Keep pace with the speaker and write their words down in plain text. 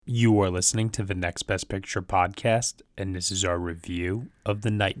You are listening to the Next Best Picture podcast, and this is our review of The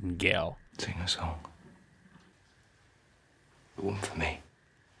Nightingale. Sing a song. The one for me.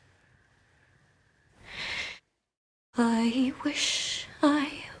 I wish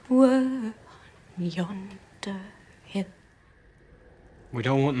I were on yonder hill. We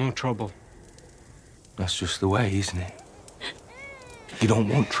don't want no trouble. That's just the way, isn't it? You don't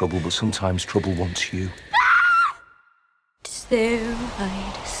want trouble, but sometimes trouble wants you. Tis there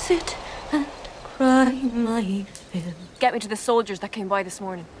I'd sit and cry my fill. Get me to the soldiers that came by this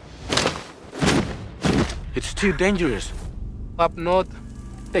morning. It's too dangerous. Up north,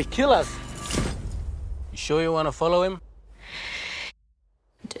 they kill us. You sure you want to follow him?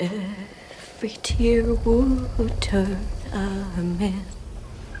 And every tear would turn a mill.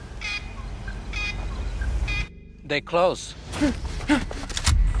 They close.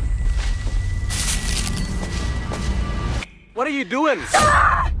 What are you doing?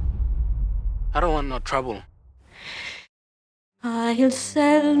 I don't want no trouble. I'll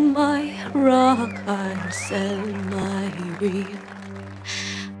sell my rock, I'll sell my reel,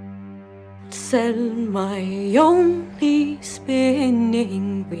 sell my only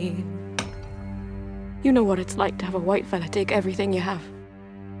spinning wheel. You know what it's like to have a white fella take everything you have,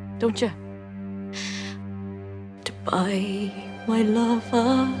 don't you? To buy my love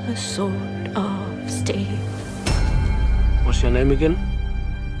a sword of steel. What's your name again?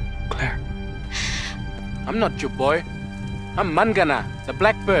 Claire. I'm not your boy. I'm Mangana, the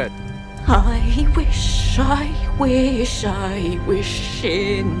blackbird. I wish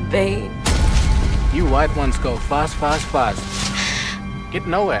in vain. You white ones go fast, fast, fast. Get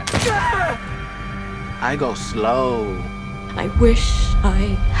nowhere. I go slow. I wish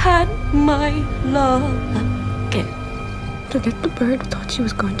I had my love again. The little bird thought she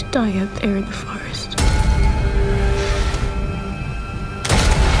was going to die out there in the forest.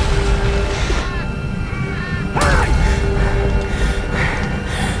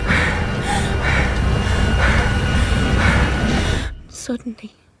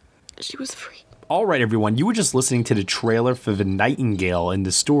 Suddenly, she was free. All right, everyone, you were just listening to the trailer for The Nightingale, and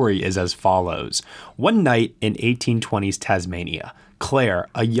the story is as follows. One night in 1820s Tasmania, Claire,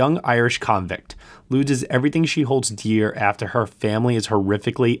 a young Irish convict, loses everything she holds dear after her family is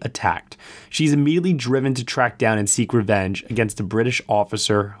horrifically attacked. She's immediately driven to track down and seek revenge against the British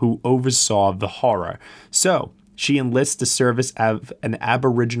officer who oversaw the horror. So, she enlists the service of an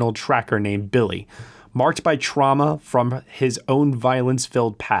Aboriginal tracker named Billy. Marked by trauma from his own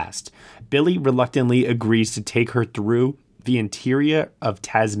violence-filled past, Billy reluctantly agrees to take her through the interior of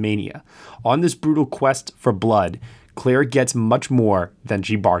Tasmania. On this brutal quest for blood, Claire gets much more than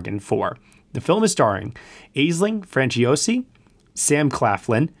she bargained for. The film is starring Aisling Franciosi, Sam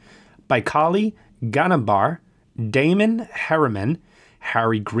Claflin, Baikali Ganambar, Damon Harriman,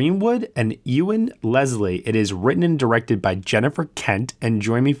 Harry Greenwood, and Ewan Leslie. It is written and directed by Jennifer Kent, and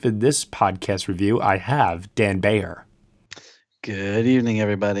join me for this podcast review, I have Dan Bayer. Good evening,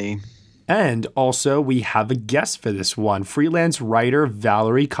 everybody. And also, we have a guest for this one, freelance writer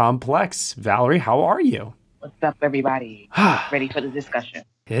Valerie Complex. Valerie, how are you? What's up, everybody? Ready for the discussion.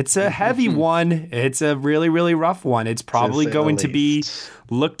 It's a heavy one. It's a really, really rough one. It's probably going to be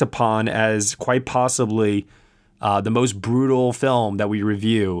looked upon as quite possibly the most brutal film that we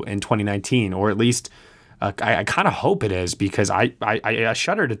review in 2019, or at least I kind of hope it is, because I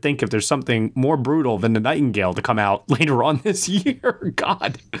shudder to think if there's something more brutal than The Nightingale to come out later on this year.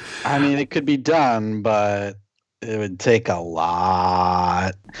 God. I mean, it could be done, but it would take a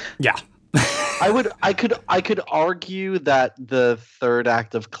lot. Yeah. I could argue that the third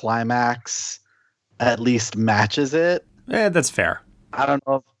act of Climax at least matches it. That's fair. I don't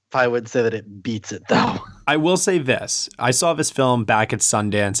know if I would say that it beats it, though. I will say this. I saw this film back at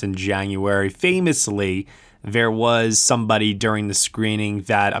Sundance in January. Famously, there was somebody during the screening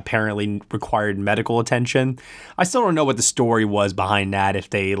that apparently required medical attention. I still don't know what the story was behind that. If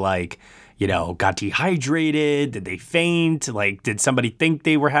they, got dehydrated, did they faint? Did somebody think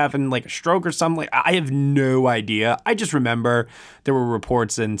they were having a stroke or something? I have no idea. I just remember there were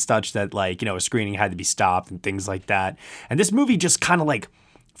reports and such that a screening had to be stopped and things like that. And this movie just kind of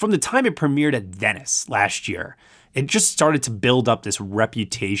from the time it premiered at Venice last year, it just started to build up this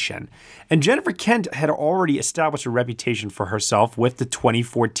reputation. And Jennifer Kent had already established a reputation for herself with the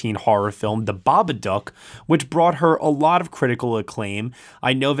 2014 horror film The Babadook, which brought her a lot of critical acclaim.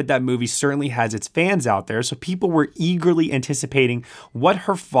 I know that movie certainly has its fans out there, so people were eagerly anticipating what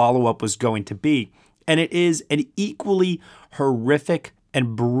her follow-up was going to be. And it is an equally horrific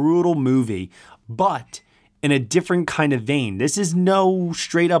and brutal movie, but in a different kind of vein. This is no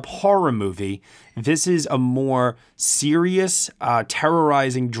straight up horror movie. This is a more serious,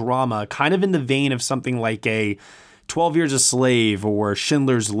 terrorizing drama, kind of in the vein of something like a 12 Years a Slave or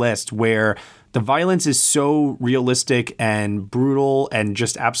Schindler's List, where the violence is so realistic and brutal and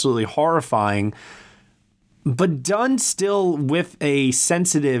just absolutely horrifying, but done still with a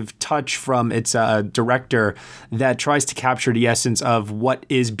sensitive touch from its director that tries to capture the essence of what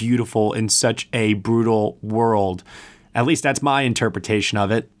is beautiful in such a brutal world. At least that's my interpretation of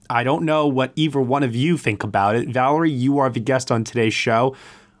it. I don't know what either one of you think about it. Valerie, you are the guest on today's show.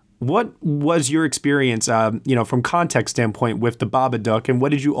 What was your experience, from context standpoint with the Babadook, and what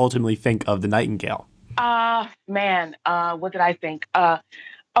did you ultimately think of the Nightingale? What did I think?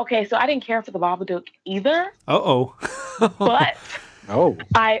 Okay, so I didn't care for the Babadook either. Uh-oh. But Oh.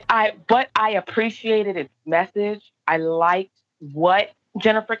 I appreciated its message. I liked what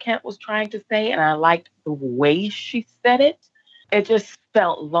Jennifer Kent was trying to say, and I liked the way she said it. It just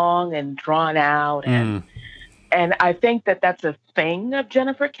felt long and drawn out, and I think that that's a thing of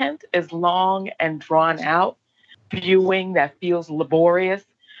Jennifer Kent, is long and drawn out viewing that feels laborious.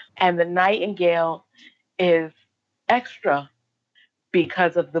 And the Nightingale is extra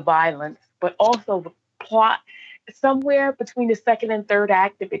because of the violence, but also the plot. Somewhere between the second and third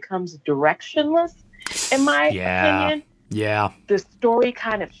act, it becomes directionless, in my opinion. Yeah. The story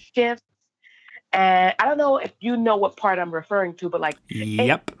kind of shifts. And I don't know if you know what part I'm referring to, but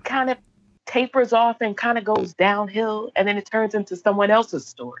Yep. It kind of tapers off and kind of goes downhill, and then it turns into someone else's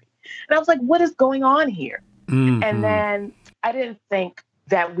story. And I was like, what is going on here? Mm-hmm. And then I didn't think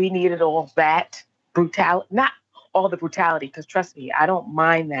that we needed all that brutality, not all the brutality, because trust me, I don't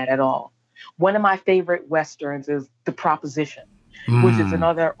mind that at all. One of my favorite Westerns is The Proposition, which is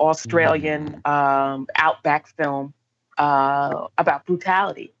another Australian outback film about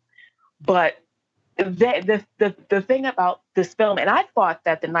brutality. But the thing about this film, and I thought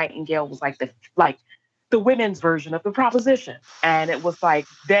that the Nightingale was like the women's version of The Proposition, and it was like,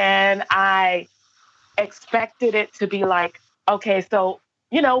 then I expected it to be like, okay, so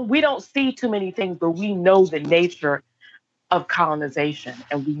we don't see too many things, but we know the nature of colonization,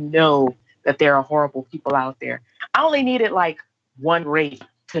 and we know that there are horrible people out there. I only needed one rape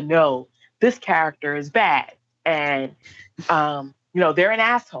to know this character is bad, and they're an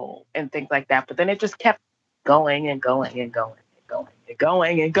asshole and things like that. But then it just kept going and going and going and going and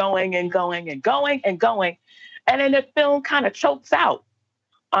going and going and going and going and going. And then the film kind of chokes out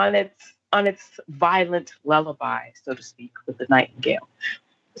on its violent lullaby, so to speak, with the Nightingale.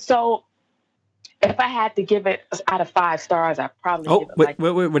 So if I had to give it out of 5 stars, I'd probably give it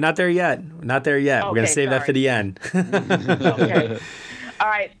wait, we're not there yet. We're not there yet. Okay, we're going to save that for the end. Okay. All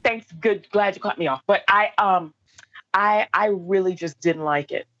right. Thanks. Good. Glad you cut me off. But I really just didn't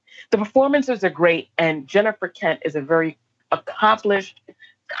like it. The performances are great, and Jennifer Kent is a very accomplished,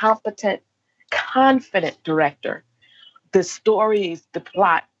 competent, confident director. The stories, the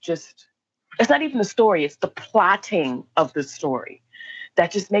plot, it's not even the story, it's the plotting of the story that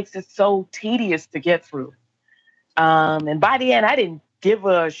just makes it so tedious to get through. And by the end, I didn't give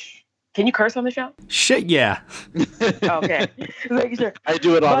a Can you curse on the show? Shit, yeah. Okay. Just making sure. I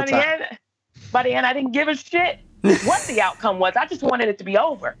do it all the time. By the end, I didn't give a shit what the outcome was. I just wanted it to be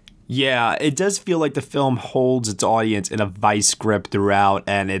over. Yeah, it does feel like the film holds its audience in a vice grip throughout,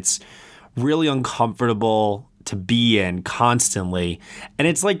 and it's really uncomfortable to be in constantly. And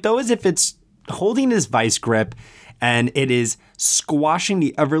it's though, as if it's holding this vice grip and it is squashing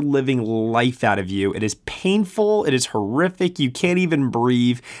the ever-living life out of you. It is painful. It is horrific. You can't even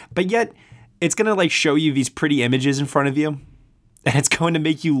breathe. But yet, it's going to show you these pretty images in front of you. And it's going to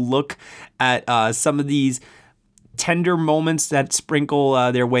make you look at some of these tender moments that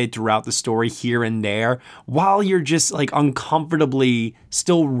sprinkle their way throughout the story here and there, while you're just uncomfortably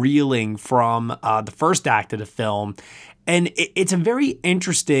still reeling from the first act of the film. And it's a very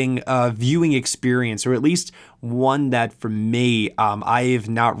interesting viewing experience, or at least one that for me, I have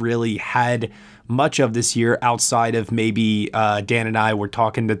not really had much of this year outside of maybe Dan and I were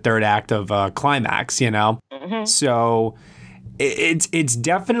talking the third act of Climax, Mm-hmm. So it's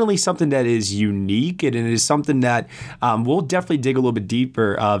definitely something that is unique, and it is something that we'll definitely dig a little bit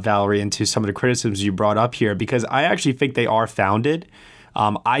deeper, Valerie, into some of the criticisms you brought up here, because I actually think they are founded.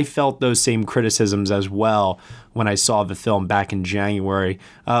 I felt those same criticisms as well when I saw the film back in January.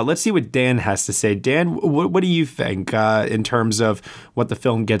 Let's see what Dan has to say. Dan, what do you think in terms of what the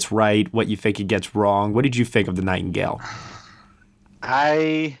film gets right, what you think it gets wrong? What did you think of The Nightingale?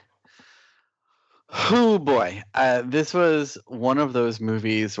 Oh boy, this was one of those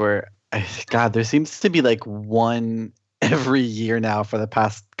movies where, there seems to be one every year now for the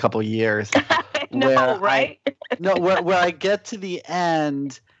past couple years. No, right? Where I get to the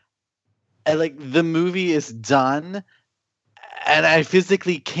end, and like the movie is done, and I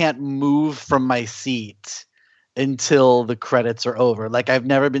physically can't move from my seat until the credits are over. Like I've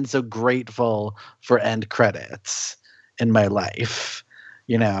never been so grateful for end credits in my life,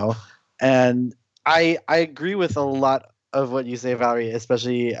 you know? And I agree with a lot of what you say, Valerie,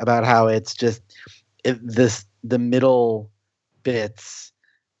 especially about how it's just the middle bits.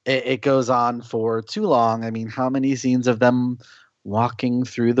 It goes on for too long. I mean, how many scenes of them walking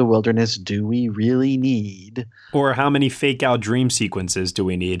through the wilderness do we really need? Or how many fake out dream sequences do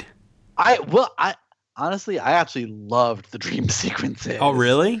we need? I honestly, I actually loved the dream sequences. Oh,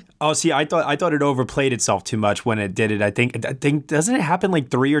 really? Oh, see, I thought it overplayed itself too much when it did it. I think doesn't it happen like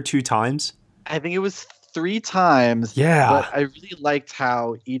 3 or 2 times? I think it was 3 times. Yeah. But I really liked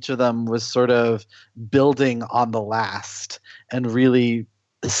how each of them was sort of building on the last and really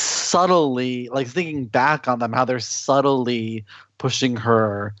subtly, like thinking back on them, how they're subtly pushing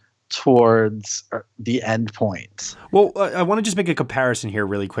her towards the end point. Well, I want to just make a comparison here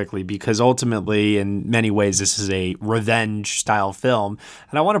really quickly because ultimately, in many ways, this is a revenge-style film.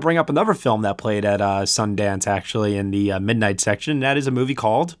 And I want to bring up another film that played at Sundance, actually, in the midnight section. And that is a movie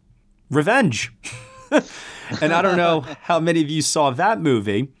called Revenge. And I don't know how many of you saw that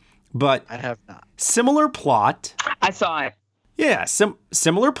movie, but I have not. Similar plot. I saw it. Yeah,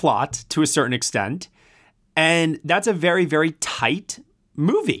 similar plot to a certain extent. And that's a very, very tight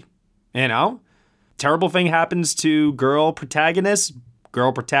movie. You know, terrible thing happens to girl protagonist.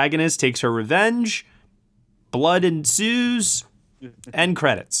 Girl protagonist takes her revenge. Blood ensues. End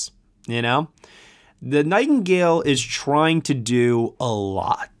credits. You know, the Nightingale is trying to do a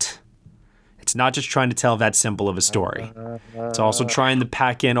lot. It's not just trying to tell that simple of a story. It's also trying to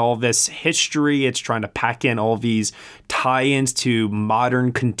pack in all this history. It's trying to pack in all these tie-ins to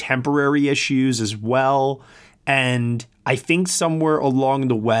modern contemporary issues as well. And I think somewhere along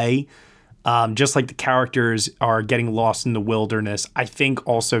the way, just like the characters are getting lost in the wilderness, I think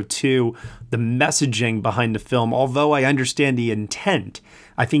also, too, the messaging behind the film, although I understand the intent,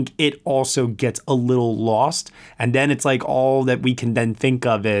 I think it also gets a little lost. And then it's like all that we can then think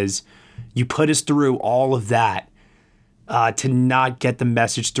of is you put us through all of that to not get the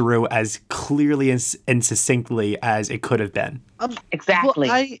message through as clearly and succinctly as it could have been. Exactly.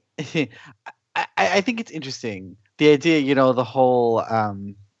 Well, I think it's interesting. The idea, you know, the whole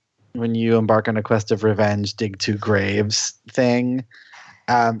when you embark on a quest of revenge, dig 2 graves thing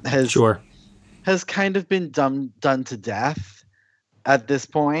has kind of been done to death at this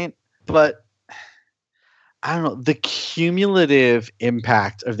point. But I don't know, the cumulative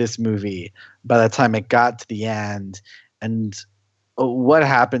impact of this movie by the time it got to the end and what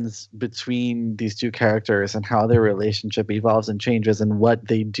happens between these 2 characters and how their relationship evolves and changes and what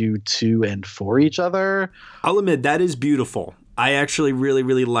they do to and for each other. I'll admit, that is beautiful. I actually really,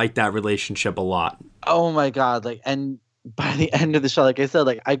 really like that relationship a lot. Oh my God. Like, and by the end of the show, like I said,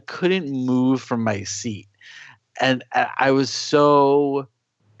 like I couldn't move from my seat. And I was so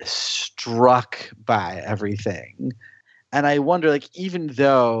struck by everything. And I wonder, like, even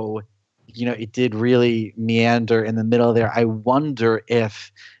though, you know, it did really meander in the middle there, I wonder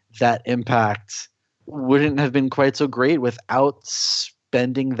if that impact wouldn't have been quite so great without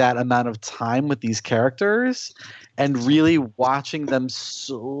spending that amount of time with these characters and really watching them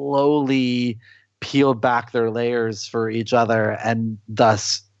slowly peel back their layers for each other and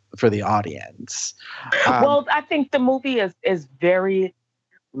thus for the audience. Well, I think the movie is very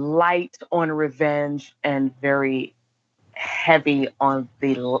light on revenge and very heavy on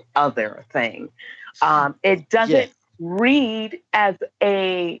the other thing. It doesn't read as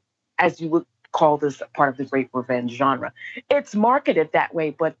you would call this part of the great revenge genre. It's marketed that way,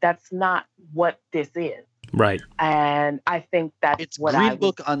 but that's not what this is. Right. And I think that's it's what Green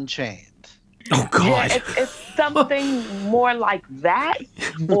Book Unchained. Oh God. Yeah, it's something more like that.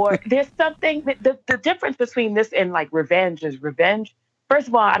 Or there's something the difference between this and like revenge is revenge. First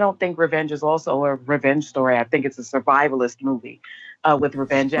of all, I don't think Revenge is also a revenge story. I think it's a survivalist movie with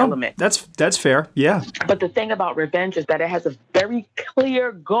revenge element. That's fair. Yeah. But the thing about Revenge is that it has a very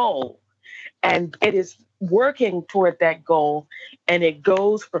clear goal, and it is working toward that goal, and it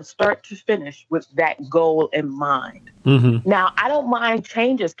goes from start to finish with that goal in mind. Mm-hmm. Now, I don't mind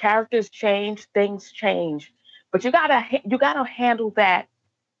changes. Characters change, things change, but you gotta handle that.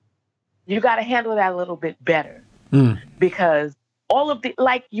 You gotta handle that a little bit better because all of the,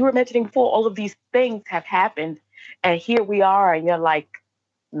 like you were mentioning before, all of these things have happened, and here we are, and you're like,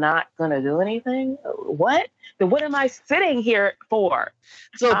 not gonna do anything? What? Then what am I sitting here for?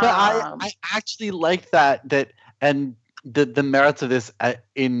 So, but I actually like that, and the merits of this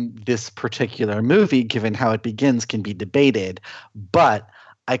in this particular movie, given how it begins, can be debated. But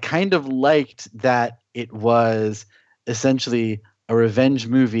I kind of liked that it was essentially a revenge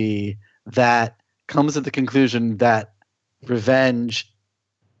movie that comes to the conclusion that revenge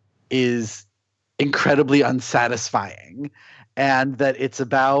is incredibly unsatisfying, and that it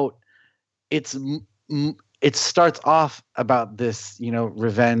starts off about this,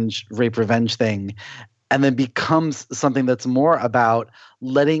 rape revenge thing, and then becomes something that's more about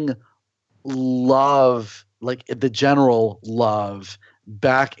letting love, like the general love,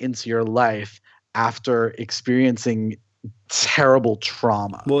 back into your life after experiencing terrible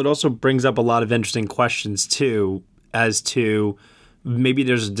trauma. Well, it also brings up a lot of interesting questions too, as to maybe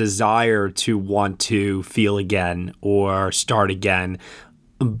there's a desire to want to feel again or start again,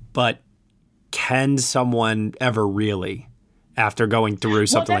 but can someone ever really, after going through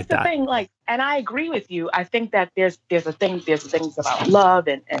something like that? That's the thing, like, and I agree with you. I think that there's things about love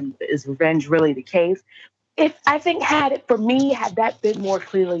and is revenge really the case? If I think had that been more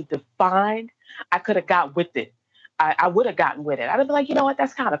clearly defined, I could have got with it. I would have gotten with it. I'd have been like, you know what,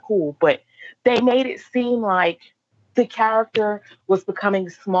 that's kind of cool. But they made it seem like the character was becoming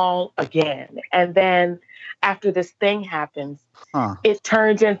small again. And then after this thing happens, it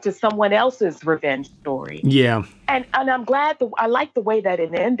turns into someone else's revenge story. Yeah. And I'm glad I like the way that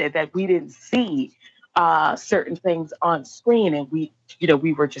it ended, that we didn't see certain things on screen, and we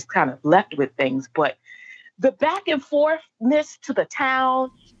were just kind of left with things. But the back and forthness to the town,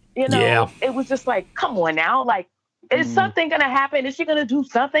 it was just like, come on now, like, is something going to happen? Is she going to do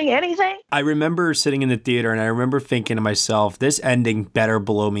something, anything? I remember sitting in the theater and I remember thinking to myself, this ending better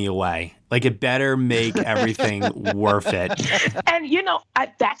blow me away. Like, it better make everything worth it. And,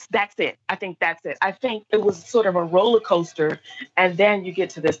 that's it. I think that's it. I think it was sort of a roller coaster. And then you get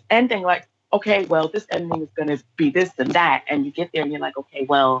to this ending like, okay, well, this ending is going to be this and that. And you get there and you're like, okay,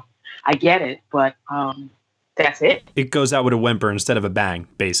 well, I get it. But that's it. It goes out with a whimper instead of a bang,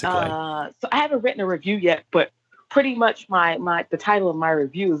 basically. So I haven't written a review yet, but pretty much the title of my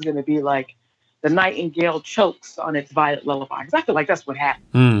review is going to be like, the Nightingale chokes on its violet lullaby. Because I feel like that's what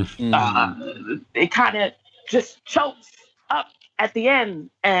happened. It kind of just chokes up at the end.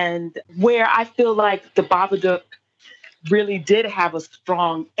 And where I feel like the Babadook really did have a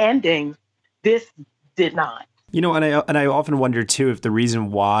strong ending, this did not. And I often wonder too if the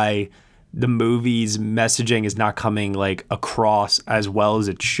reason why the movie's messaging is not coming like across as well as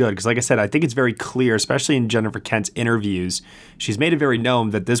it should. Because like I said, I think it's very clear, especially in Jennifer Kent's interviews, she's made it very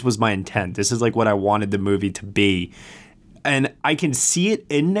known that this was my intent. This is like what I wanted the movie to be. And I can see it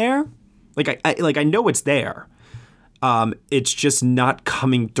in there. Like I know it's there. It's just not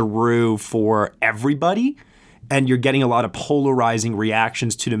coming through for everybody. And you're getting a lot of polarizing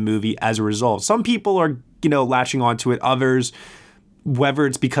reactions to the movie as a result. Some people are, latching onto it. Others, whether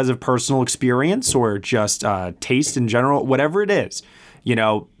it's because of personal experience or just taste in general, whatever it is,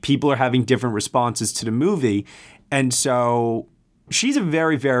 people are having different responses to the movie. And so she's a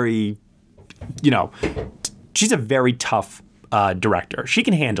very, very, she's a very tough director. She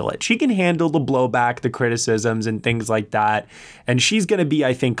can handle it. She can handle the blowback, the criticisms and things like that. And she's going to be,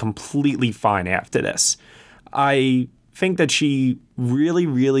 I think, completely fine after this. I think that she really,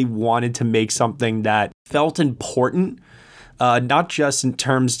 really wanted to make something that felt important. Not just in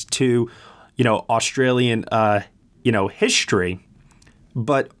terms to, Australian, history,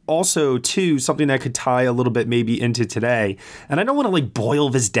 but also to something that could tie a little bit maybe into today. And I don't want to like boil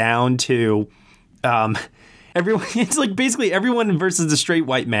this down to everyone. It's like basically everyone versus the straight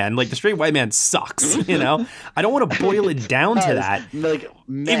white man. Like the straight white man sucks, I don't want to boil it down to that. Like,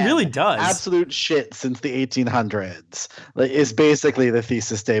 man, it really does. Absolute shit since the 1800s is basically the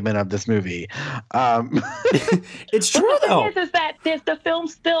thesis statement of this movie. It's true though. The thing is that the film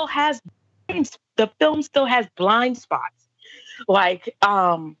still has blind spots. Like,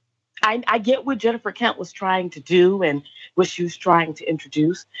 I get what Jennifer Kent was trying to do and what she was trying to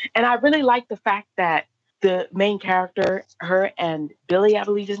introduce, and I really like the fact that the main character, her and Billy, I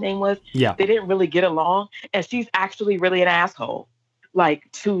believe his name was, they didn't really get along. And she's actually really an asshole,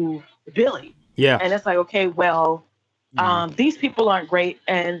 like, to Billy. Yeah. And it's like, okay, well, these people aren't great.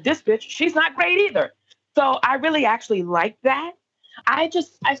 And this bitch, she's not great either. So I really actually like that.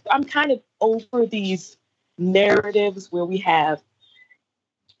 I'm kind of over these narratives where we have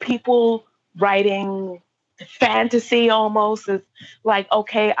people writing fantasy almost. Is like,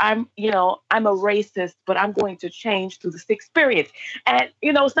 okay, I'm a racist, but I'm going to change through this experience. And,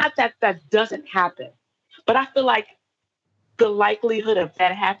 it's not that doesn't happen, but I feel like the likelihood of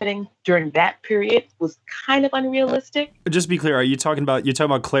that happening during that period was kind of unrealistic. Just to be clear, you're talking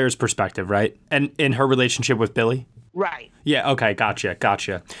about Claire's perspective, right? And in her relationship with Billy? Right. Yeah, okay,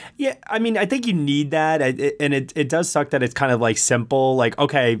 gotcha. Yeah, I mean, I think you need that, and it does suck that it's kind of like simple. Like,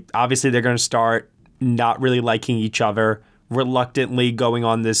 okay, obviously they're going to start not really liking each other, reluctantly going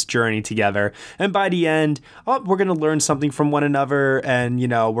on this journey together, and by the end, we're going to learn something from one another, and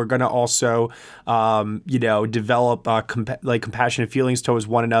we're going to also, develop compassionate feelings towards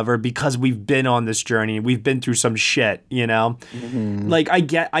one another because we've been on this journey, we've been through some shit, Like I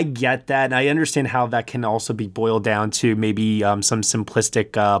get that, and I understand how that can also be boiled down to maybe some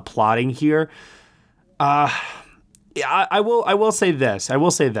simplistic plotting here. Yeah, I will say this.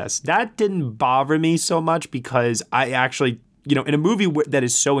 That didn't bother me so much because I actually, in a movie that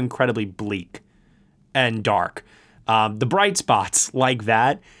is so incredibly bleak and dark, the bright spots like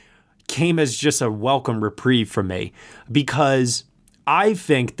that came as just a welcome reprieve for me, because I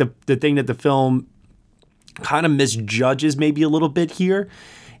think the thing that the film kind of misjudges maybe a little bit here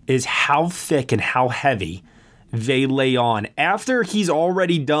is how thick and how heavy they lay on after he's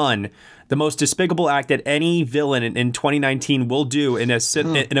already done the most despicable act that any villain in 2019 will do in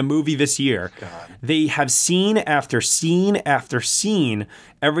a movie this year. God. They have scene after scene after scene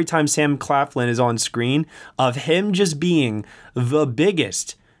every time Sam Claflin is on screen of him just being the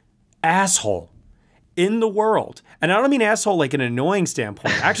biggest asshole in the world. And I don't mean asshole like an annoying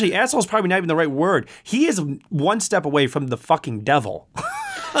standpoint. Actually, asshole is probably not even the right word. He is one step away from the fucking devil.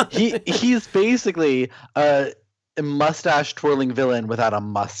 He's basically a mustache twirling villain without a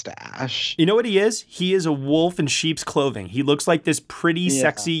mustache. You know what he is? He is a wolf in sheep's clothing. He looks like this pretty,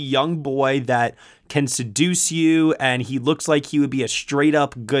 sexy young boy that can seduce you, and he looks like he would be a straight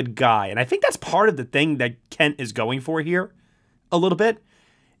up good guy. And I think that's part of the thing that Kent is going for here a little bit,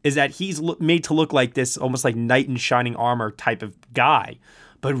 is that he's made to look like this almost like knight in shining armor type of guy.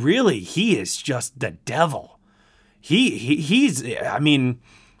 But really, he is just the devil. He's, I mean,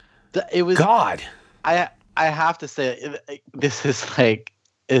 it was God. I have to say, this is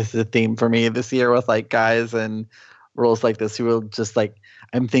the theme for me this year with like guys and roles like this who will just like,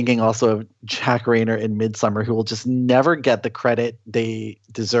 I'm thinking also of Jack Rayner in Midsummer, who will just never get the credit they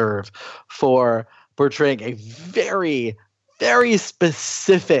deserve for portraying a very, very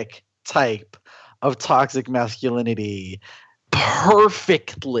specific type of toxic masculinity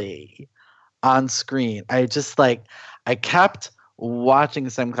perfectly on screen. I kept watching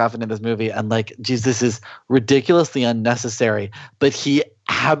Sam Claflin in this movie and like, geez, this is ridiculously unnecessary, but he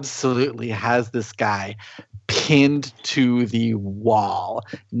absolutely has this guy pinned to the wall,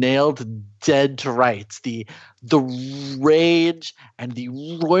 nailed dead to rights. The rage and the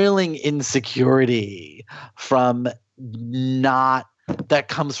roiling insecurity that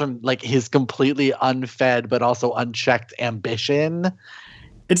comes from like his completely unfed but also unchecked ambition.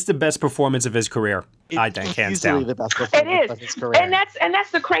 It's the best performance of his career, I think, hands down. The best performance of his career. And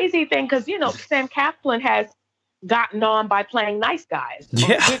that's the crazy thing, because Sam Claflin has gotten on by playing nice guys, or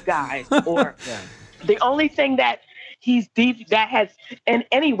good guys, or the only thing that that has in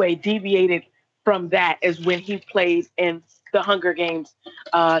any way deviated from that is when he played in the Hunger Games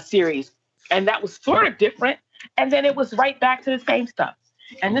series, and that was sort of different, and then it was right back to the same stuff.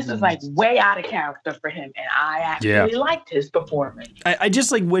 And this is like way out of character for him, and I actually liked his performance. I just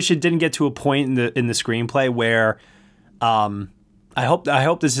like wish it didn't get to a point in the screenplay where, I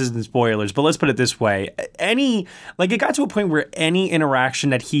hope this isn't spoilers, but let's put it this way: it got to a point where any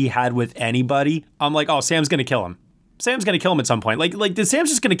interaction that he had with anybody, I'm like, oh, Sam's gonna kill him. Sam's gonna kill him at some point. Sam's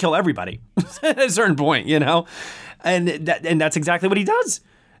just gonna kill everybody at a certain point, and that's exactly what he does.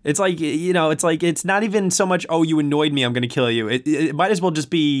 It's like, it's not even so much, oh, you annoyed me, I'm going to kill you. It might as well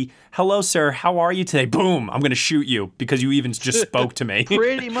just be, hello, sir, how are you today? Boom, I'm going to shoot you because you even just spoke to me.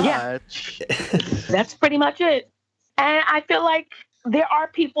 Pretty much. That's pretty much it. And I feel like there are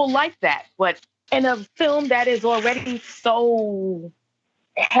people like that, but in a film that is already so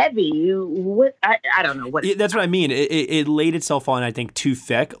heavy, I don't know what. That's what I mean. It laid itself on, I think, too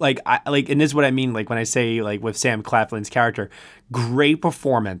thick. And this is what I mean. Like when I say with Sam Claflin's character, great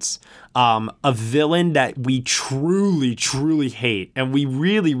performance, a villain that we truly, truly hate, and we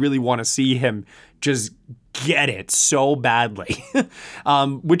really, really want to see him just get it so badly,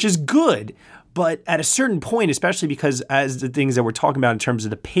 which is good. But at a certain point, especially because as the things that we're talking about in terms of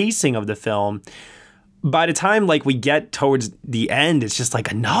the pacing of the film, by the time we get towards the end, it's just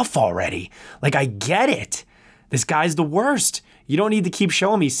enough already. I get it. This guy's the worst. You don't need to keep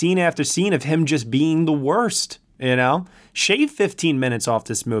showing me scene after scene of him just being the worst, Shave 15 minutes off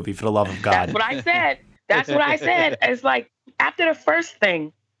this movie, for the love of God. That's what I said. It's like after the first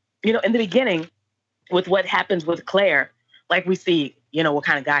thing, in the beginning with what happens with Claire, we see, what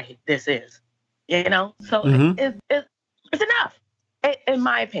kind of guy this is, So it's enough. in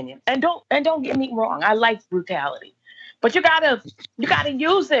my opinion. And don't get me wrong, I like brutality, but you gotta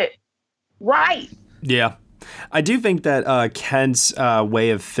use it right. Yeah. I do think that Kent's way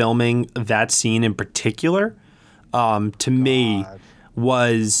of filming that scene in particular, to me,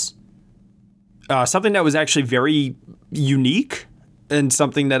 was something that was actually very unique and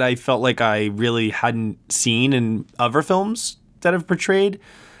something that I felt like I really hadn't seen in other films that have portrayed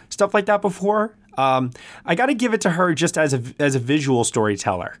stuff like that before. I got to give it to her just as a visual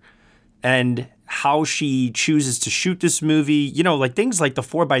storyteller and how she chooses to shoot this movie, you know, like things like the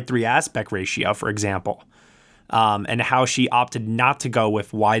 4:3 aspect ratio, for example, and how she opted not to go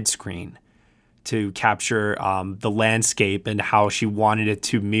with widescreen to capture the landscape and how she wanted it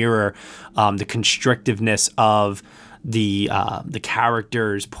to mirror the constrictiveness of the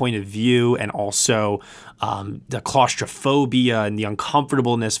character's point of view and also the claustrophobia and the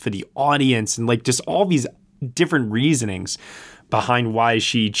uncomfortableness for the audience and like just all these different reasonings behind why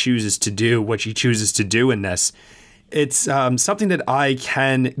she chooses to do what she chooses to do in this. It's something that I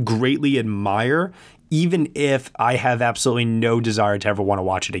can greatly admire, even if I have absolutely no desire to ever want to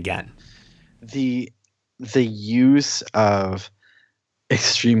watch it again. The use of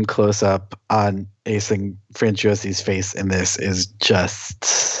extreme close up on Aisling Franciosi's face in this is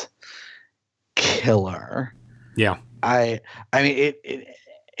just killer. Yeah. I mean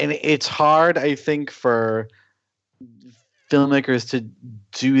it's hard, I think, for filmmakers to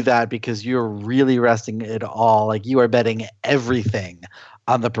do that because you're really resting it all. Like you are betting everything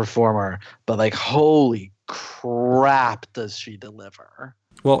on the performer, but like holy crap does she deliver.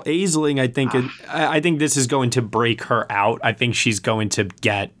 Well, Aisling, I think this is going to break her out. I think she's going to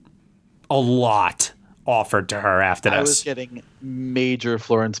get a lot offered to her after this. I was getting major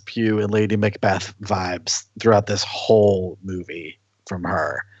Florence Pugh and Lady Macbeth vibes throughout this whole movie from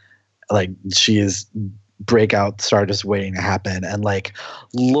her. Like she is breakout star just waiting to happen. And like,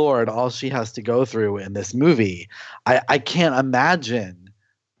 Lord, all she has to go through in this movie. I can't imagine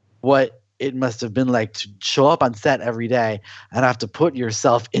what it must have been like to show up on set every day and have to put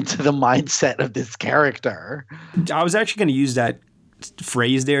yourself into the mindset of this character. I was actually going to use that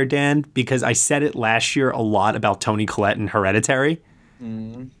phrase there, Dan, because I said it last year a lot about Toni Collette in Hereditary.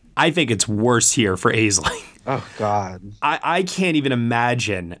 I think it's worse here for Aisling. Oh, God. I can't even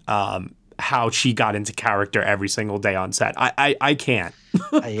imagine how she got into character every single day on set. I can't.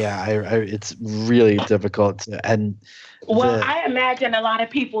 It's really difficult. I imagine a lot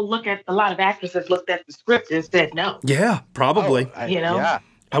of actresses looked at the script and said no. Yeah, probably. Yeah.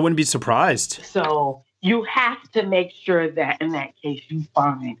 I wouldn't be surprised. So you have to make sure that in that case you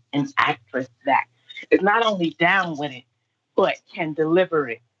find an actress that is not only down with it, but can deliver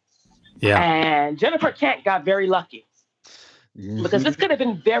it. Yeah. And Jennifer Kent got very lucky because this could have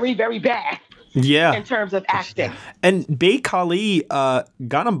been very, very bad. Yeah. In terms of acting. And Baykali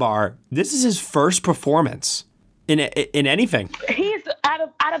Ganambar, this is his first performance in anything. He's out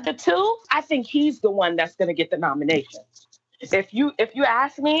of the two, I think he's the one that's going to get the nomination. If you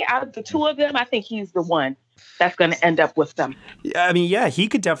ask me, out of the two of them, I think he's the one that's going to end up with them. I mean, yeah, he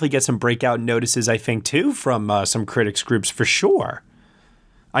could definitely get some breakout notices, I think, too, from some critics groups for sure.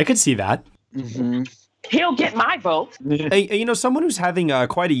 I could see that. Mm-hmm. He'll get my vote. You know, someone who's having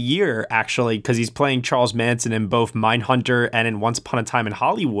quite a year, actually, because he's playing Charles Manson in both Mindhunter and in Once Upon a Time in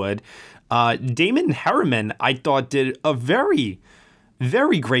Hollywood. Damon Herriman, I thought, did a very,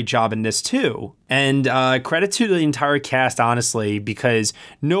 very great job in this, too. And credit to the entire cast, honestly, because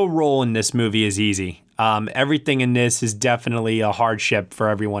no role in this movie is easy. Everything in this is definitely a hardship for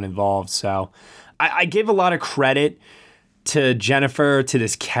everyone involved. So I give a lot of credit to Jennifer, to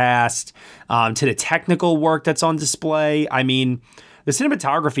this cast, to the technical work that's on display. I mean, the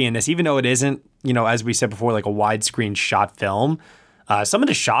cinematography in this, even though it isn't, you know, as we said before, like a widescreen shot film, some of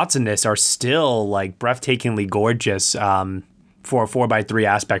the shots in this are still like breathtakingly gorgeous for a 4:3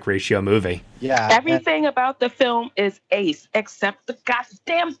 aspect ratio movie. Yeah. Everything about the film is ace except the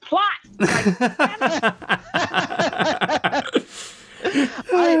goddamn plot.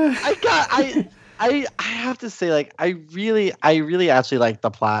 I have to say, like, I really actually like the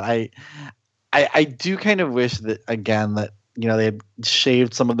plot. I do kind of wish that, again, that, you know, they had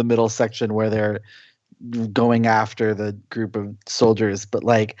shaved some of the middle section where they're going after the group of soldiers. But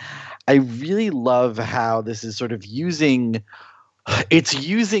like, I really love how this is sort of using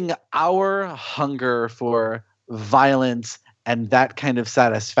our hunger for violence and that kind of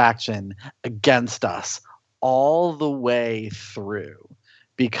satisfaction against us all the way through,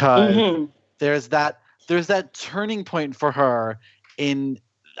 because there's that turning point for her in,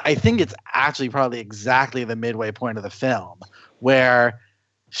 I think it's actually probably exactly the midway point of the film, where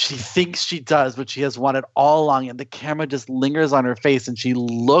she thinks she does what she has wanted all along, and the camera just lingers on her face, and she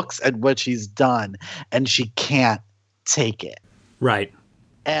looks at what she's done, and she can't take it. Right.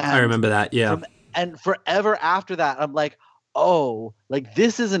 And I remember that. Yeah. And forever after that, I'm like, oh, like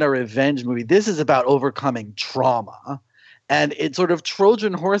this isn't a revenge movie. This is about overcoming trauma. And it sort of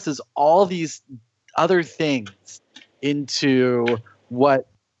Trojan horses all these other things into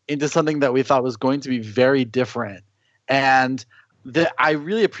something that we thought was going to be very different. And I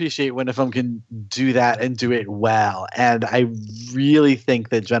really appreciate when a film can do that and do it well. And I really think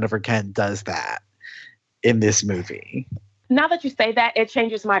that Jennifer Kent does that in this movie. Now that you say that, it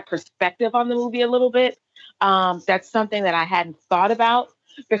changes my perspective on the movie a little bit. That's something that I hadn't thought about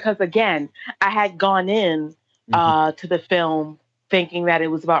because, again, I had gone in to the film thinking that it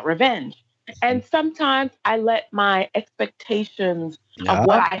was about revenge. And sometimes I let my expectations of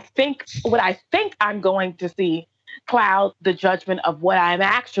what I think I'm going to see cloud the judgment of what I've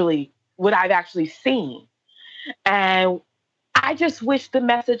actually seen. And I just wish the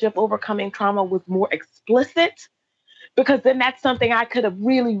message of overcoming trauma was more explicit, because then that's something I could have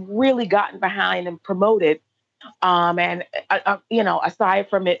really, really gotten behind and promoted. And aside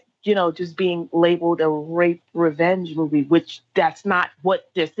from it, just being labeled a rape revenge movie, which that's not what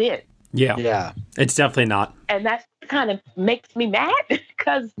this is. Yeah. Yeah. It's definitely not. And that kind of makes me mad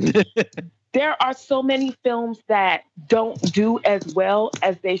because there are so many films that don't do as well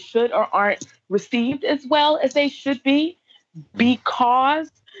as they should or aren't received as well as they should be because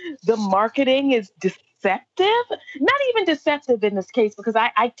the marketing is deceptive. Not even deceptive in this case, because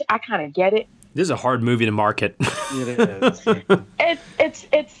I kind of get it. This is a hard movie to market. It is.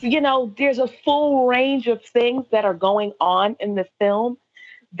 It's there's a full range of things that are going on in the film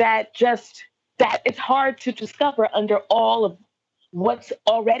that it's hard to discover under all of what's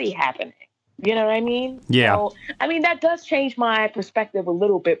already happening. You know what I mean? Yeah. So, I mean, that does change my perspective a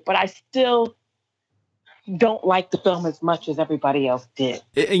little bit, but I still don't like the film as much as everybody else did.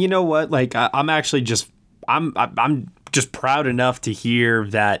 You know what? Like, I'm actually I'm just proud enough to hear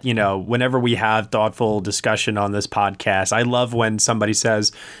that, whenever we have thoughtful discussion on this podcast, I love when somebody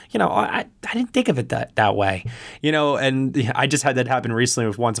says, I didn't think of it that way, and I just had that happen recently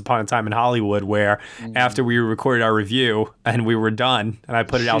with Once Upon a Time in Hollywood, where after we recorded our review and we were done and I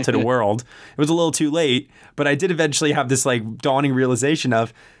put it out to the world, it was a little too late, but I did eventually have this like dawning realization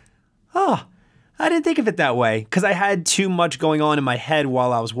of, oh, I didn't think of it that way because I had too much going on in my head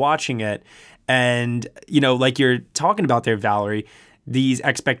while I was watching it. And, like you're talking about there, Valerie, these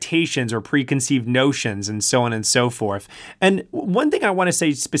expectations or preconceived notions and so on and so forth. And one thing I want to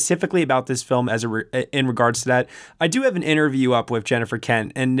say specifically about this film in regards to that, I do have an interview up with Jennifer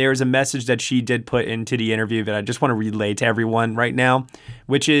Kent, and there's a message that she did put into the interview that I just want to relay to everyone right now,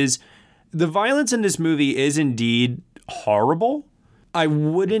 which is the violence in this movie is indeed horrible. I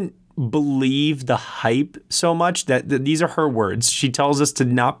wouldn't believe the hype so much that these are her words. She tells us to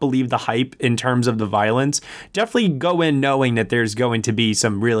not believe the hype in terms of the violence. Definitely go in knowing that there's going to be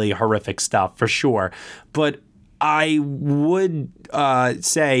some really horrific stuff for sure. But I would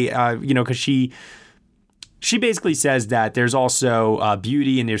say, because she basically says that there's also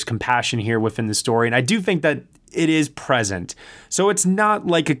beauty and there's compassion here within the story. And I do think that it is present. So it's not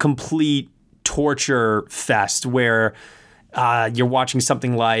like a complete torture fest where you're watching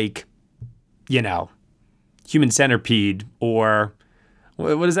something like, Human Centipede, or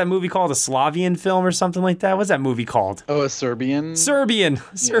what is that movie called? A Slavian film or something like that? What's that movie called? Oh, a Serbian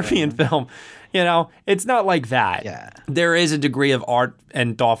film. It's not like that. Yeah. There is a degree of art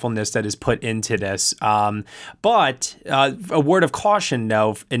and thoughtfulness that is put into this. But a word of caution,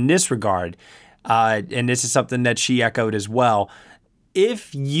 though, in this regard, and this is something that she echoed as well.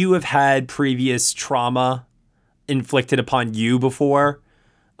 If you have had previous trauma inflicted upon you before,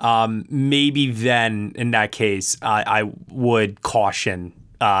 maybe then in that case, I would caution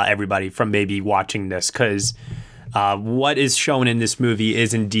everybody from maybe watching this, because what is shown in this movie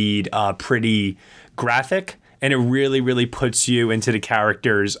is indeed pretty graphic, and it really, really puts you into the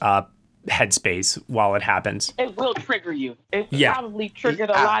character's headspace while it happens. It will trigger you. It probably triggered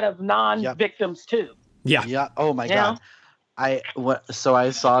a lot of non-victims too. Yeah. Yeah. Oh my God. So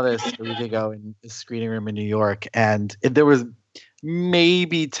I saw this a week ago in a screening room in New York, and there was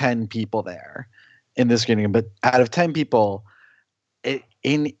maybe 10 people there in the screening room, but out of 10 people,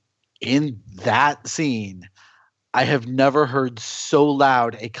 in that scene, I have never heard so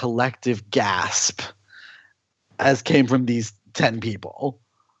loud a collective gasp as came from these 10 people.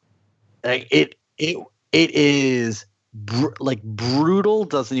 Like it is brutal.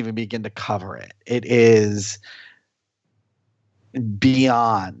 Doesn't even begin to cover it. It is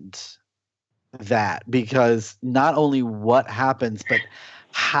beyond that, because not only what happens, but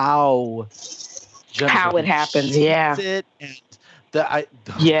how it happens. Yeah. it, and oh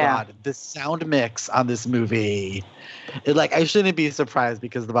Yeah. God, the sound mix on this movie. I shouldn't be surprised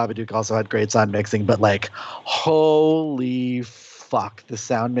because the Babadook also had great sound mixing, but holy fuck, the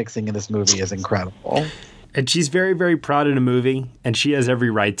sound mixing in this movie is incredible. And she's very, very proud of the movie, and she has every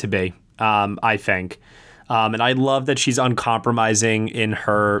right to be, I think. And I love that she's uncompromising in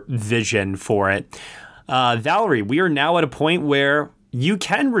her vision for it. Valerie, we are now at a point where you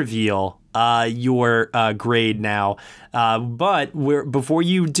can reveal your grade now. But before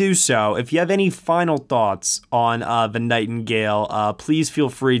you do so, if you have any final thoughts on The Nightingale, please feel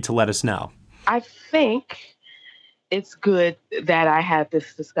free to let us know. I think it's good that I had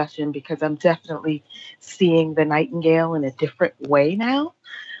this discussion because I'm definitely seeing The Nightingale in a different way now,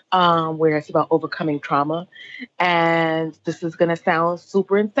 where it's about overcoming trauma. And this is going to sound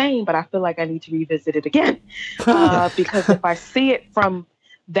super insane, but I feel like I need to revisit it again. Because if I see it from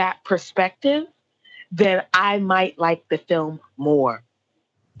that perspective, then I might like the film more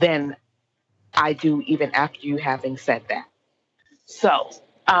than I do even after you having said that. So,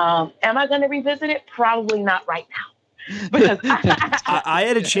 am I going to revisit it? Probably not right now. Because I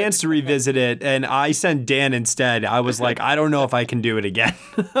had a chance to revisit it, and I sent Dan instead. I was like, I don't know if I can do it again.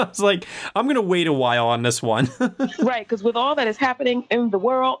 I was like, I'm going to wait a while on this one. Right, because with all that is happening in the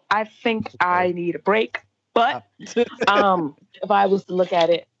world, I think I need a break. But if I was to look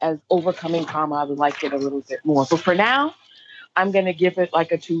at it as overcoming trauma, I would like it a little bit more. But for now, I'm going to give it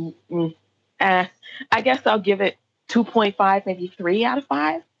like a 2. I guess I'll give it 2.5, maybe 3 out of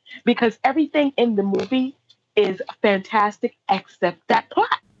 5. Because everything in the movie is fantastic except that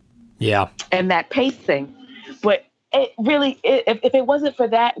plot. Yeah. And that pacing. But it really, if it wasn't for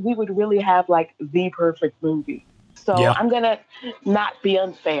that, we would really have like the perfect movie. So yeah. I'm going to not be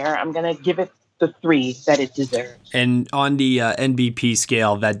unfair. I'm going to give it the 3 that it deserves. And on the NBP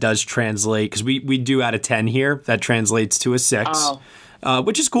scale, that does translate, because we do out of 10 here, that translates to a 6,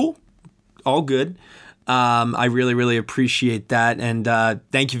 which is cool. All good. I really, really appreciate that. And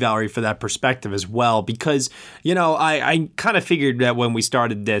thank you, Valerie, for that perspective as well. Because, I kind of figured that when we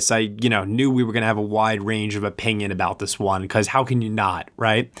started this, I, knew we were going to have a wide range of opinion about this one. Because how can you not,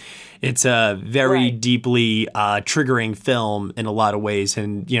 right? It's a very deeply triggering film in a lot of ways.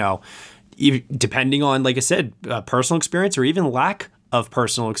 And, depending on, like I said, personal experience or even lack of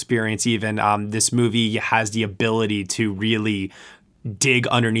personal experience, even this movie has the ability to really dig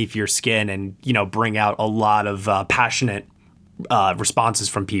underneath your skin and, bring out a lot of passionate responses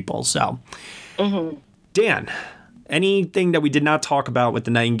from people. So, Dan, anything that we did not talk about with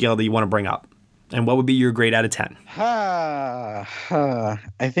The Nightingale that you want to bring up? And what would be your grade out of 10? I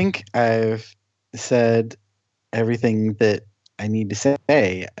think I've said everything that I need to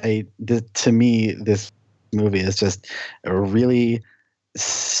say. To me, this movie is just a really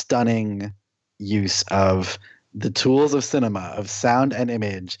stunning use of the tools of cinema, of sound and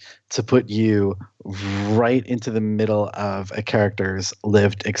image, to put you right into the middle of a character's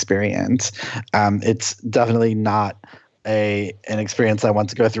lived experience. It's definitely not an experience I want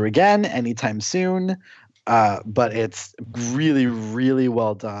to go through again anytime soon, but it's really, really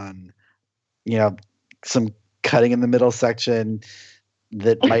well done. Some cutting in the middle section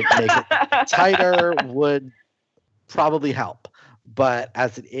that might make it tighter would probably help. But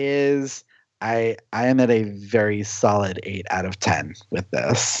as it is, I am at a very solid 8 out of 10 with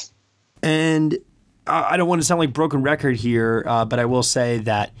this. And I don't want to sound like broken record here, but I will say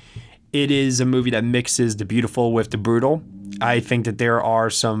that it is a movie that mixes the beautiful with the brutal. I think that there are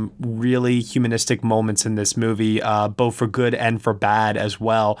some really humanistic moments in this movie, both for good and for bad as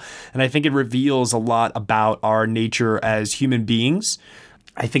well. And I think it reveals a lot about our nature as human beings.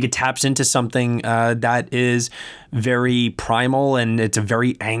 I think it taps into something that is very primal, and it's a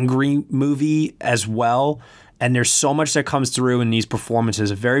very angry movie as well. And there's so much that comes through in these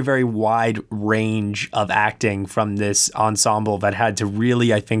performances, a very, very wide range of acting from this ensemble that had to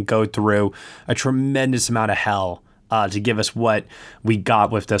really, I think, go through a tremendous amount of hell to give us what we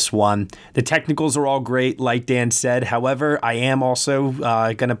got with this one. The technicals are all great, like Dan said. However, I am also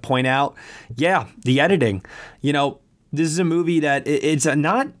going to point out, the editing. This is a movie that it's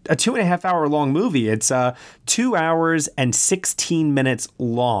not a 2.5 hour long movie. It's 2 hours and 16 minutes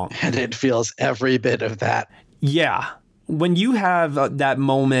long. And it feels every bit of that. Yeah. When you have that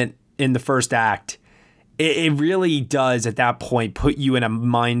moment in the first act, it really does at that point put you in a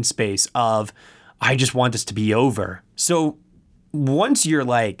mind space of, I just want this to be over. So once you're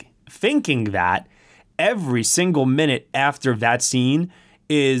thinking that, every single minute after that scene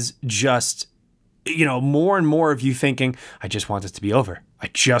is just, more and more of you thinking, I just want this to be over. I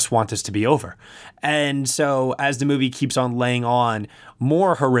just want this to be over. And so as the movie keeps on laying on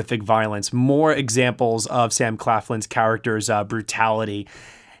more horrific violence, more examples of Sam Claflin's character's brutality,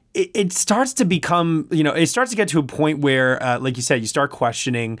 it starts to become, it starts to get to a point where, like you said, you start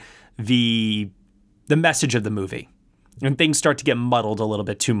questioning the message of the movie. And things start to get muddled a little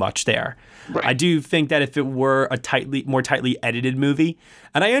bit too much there. Right. I do think that if it were a more tightly edited movie,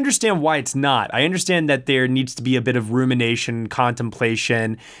 and I understand why it's not. I understand that there needs to be a bit of rumination,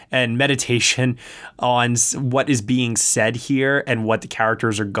 contemplation, and meditation on what is being said here and what the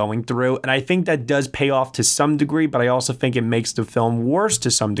characters are going through. And I think that does pay off to some degree, but I also think it makes the film worse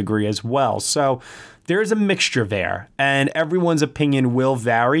to some degree as well. So there's a mixture there, and everyone's opinion will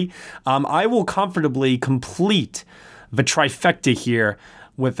vary. I will comfortably complete the trifecta here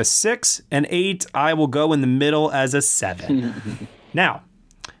with a 6 and 8. I will go in the middle as a 7. Now,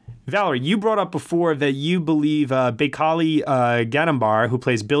 Valerie, you brought up before that you believe Bekali Ganambar, who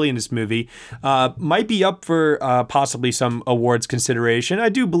plays Billy in this movie, might be up for possibly some awards consideration. I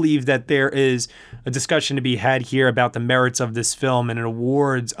do believe that there is a discussion to be had here about the merits of this film in an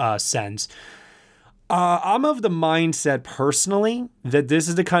awards sense. I'm of the mindset personally that this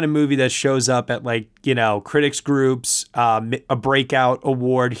is the kind of movie that shows up at critics groups, a breakout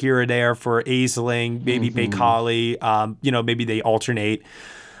award here or there for Aisling, maybe Bekali, maybe they alternate.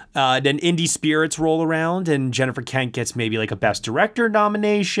 Then indie spirits roll around and Jennifer Kent gets maybe like a best director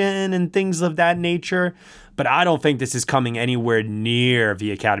nomination and things of that nature. But I don't think this is coming anywhere near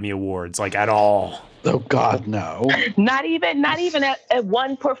the Academy Awards, at all. Oh God, no. Not even at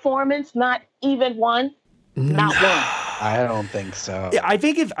one performance, not even one. Not one. I don't think so. Yeah, I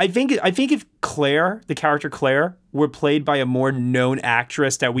think if Claire, the character Claire, were played by a more known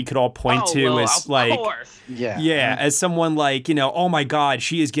actress that we could all point to as as someone oh my God,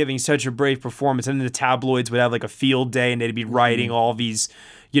 she is giving such a brave performance, and then the tabloids would have a field day and they'd be writing all these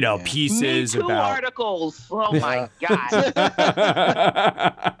pieces Me Too about articles. Oh my God.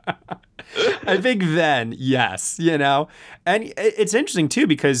 I think then, yes, and it's interesting too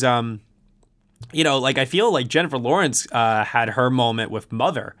because, I feel like Jennifer Lawrence had her moment with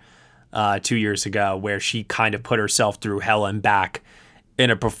Mother 2 years ago where she kind of put herself through hell and back in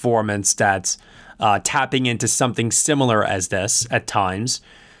a performance that's tapping into something similar as this at times,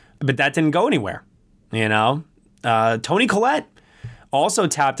 but that didn't go anywhere, Toni Collette also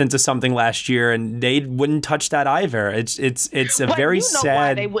tapped into something last year, and they wouldn't touch that either. It's a very sad.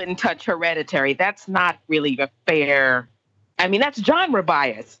 Why they wouldn't touch Hereditary? That's not really a fair. I mean, that's genre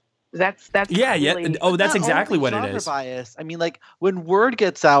bias. That's really... Oh, that's exactly what it is. Bias. I mean, when word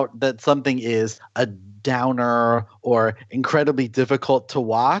gets out that something is a downer or incredibly difficult to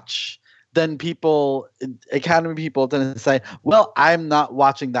watch, then Academy people then say, "Well, I'm not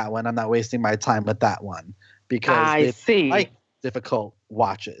watching that one. I'm not wasting my time with that one," because like difficult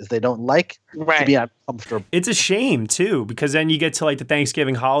watches. They don't like to be uncomfortable. It's a shame too, because then you get to the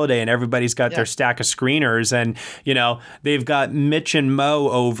Thanksgiving holiday and everybody's got their stack of screeners, and they've got Mitch and Mo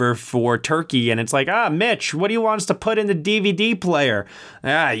over for turkey, and it's Mitch, what do you want us to put in the DVD player?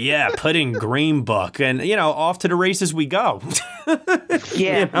 Put in Green Book, and off to the races we go.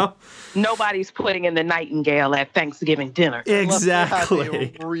 Nobody's putting in the Nightingale at Thanksgiving dinner.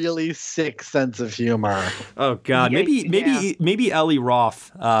 Exactly. A really sick sense of humor. Oh God, maybe Ellie Roth.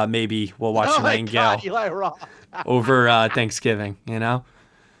 Maybe we'll watch Nightingale Eli Roth. over Thanksgiving.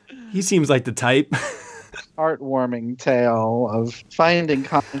 He seems like the type. Heartwarming tale of finding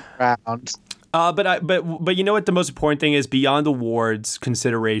common ground. But you know what? The most important thing is beyond awards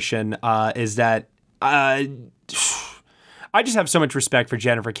consideration is that. I just have so much respect for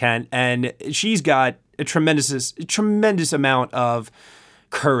Jennifer Kent, and she's got a tremendous amount of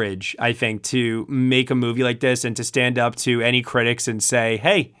courage, I think, to make a movie like this and to stand up to any critics and say,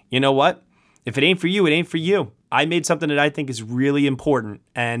 hey, you know what? If it ain't for you, it ain't for you. I made something that I think is really important,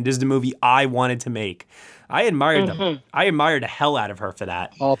 and this is the movie I wanted to make. I admired them. I admired the hell out of her for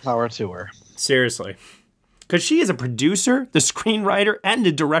that. All power to her. Seriously. Because she is a producer, the screenwriter, and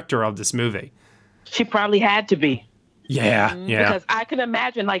the director of this movie. She probably had to be. Yeah. Because I can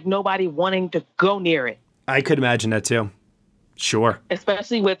imagine nobody wanting to go near it. I could imagine that too. Sure.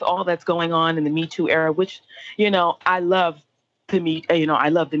 Especially with all that's going on in the Me Too era, which, I love the Me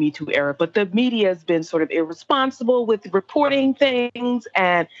Too era, but the media has been sort of irresponsible with reporting things,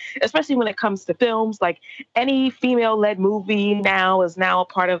 and especially when it comes to films, any female-led movie now is a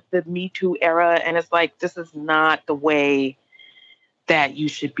part of the Me Too era, and it's this is not the way that you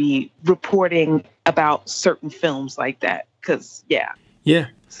should be reporting about certain films like that. Because, Yeah.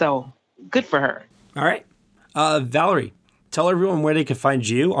 So, good for her. All right. Valerie, tell everyone where they can find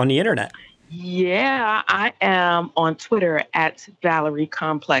you on the internet. Yeah, I am on Twitter at Valerie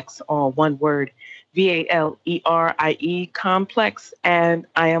Complex, all one word, Valerie Complex. And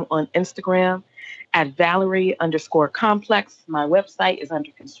I am on Instagram at Valerie_Complex. My website is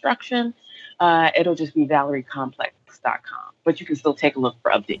under construction. It'll just be ValerieComplex.com, but you can still take a look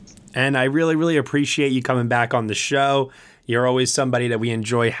for updates. And I really, really appreciate you coming back on the show. You're always somebody that we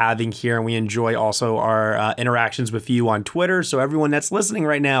enjoy having here, and we enjoy also our interactions with you on Twitter. So everyone that's listening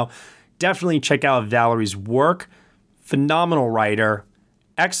right now, definitely check out Valerie's work. Phenomenal writer,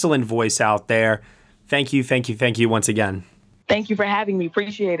 excellent voice out there. Thank you once again. Thank you for having me.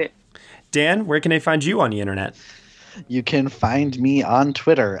 Appreciate it. Dan, where can they find you on the internet? You can find me on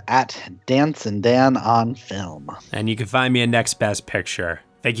Twitter at DanceandDanOnFilm. And you can find me at Next Best Picture.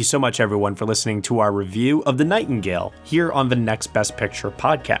 Thank you so much, everyone, for listening to our review of The Nightingale here on the Next Best Picture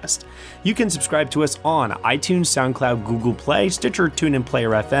podcast. You can subscribe to us on iTunes, SoundCloud, Google Play, Stitcher, TuneIn,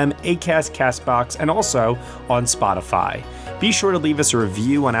 Player FM, Acast, CastBox, and also on Spotify. Be sure to leave us a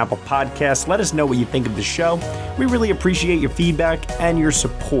review on Apple Podcasts. Let us know what you think of the show. We really appreciate your feedback and your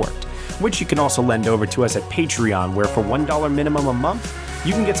support, which you can also lend over to us at Patreon, where for $1 minimum a month,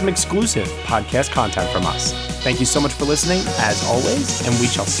 you can get some exclusive podcast content from us. Thank you so much for listening, as always, and we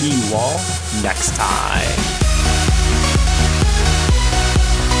shall see you all next time.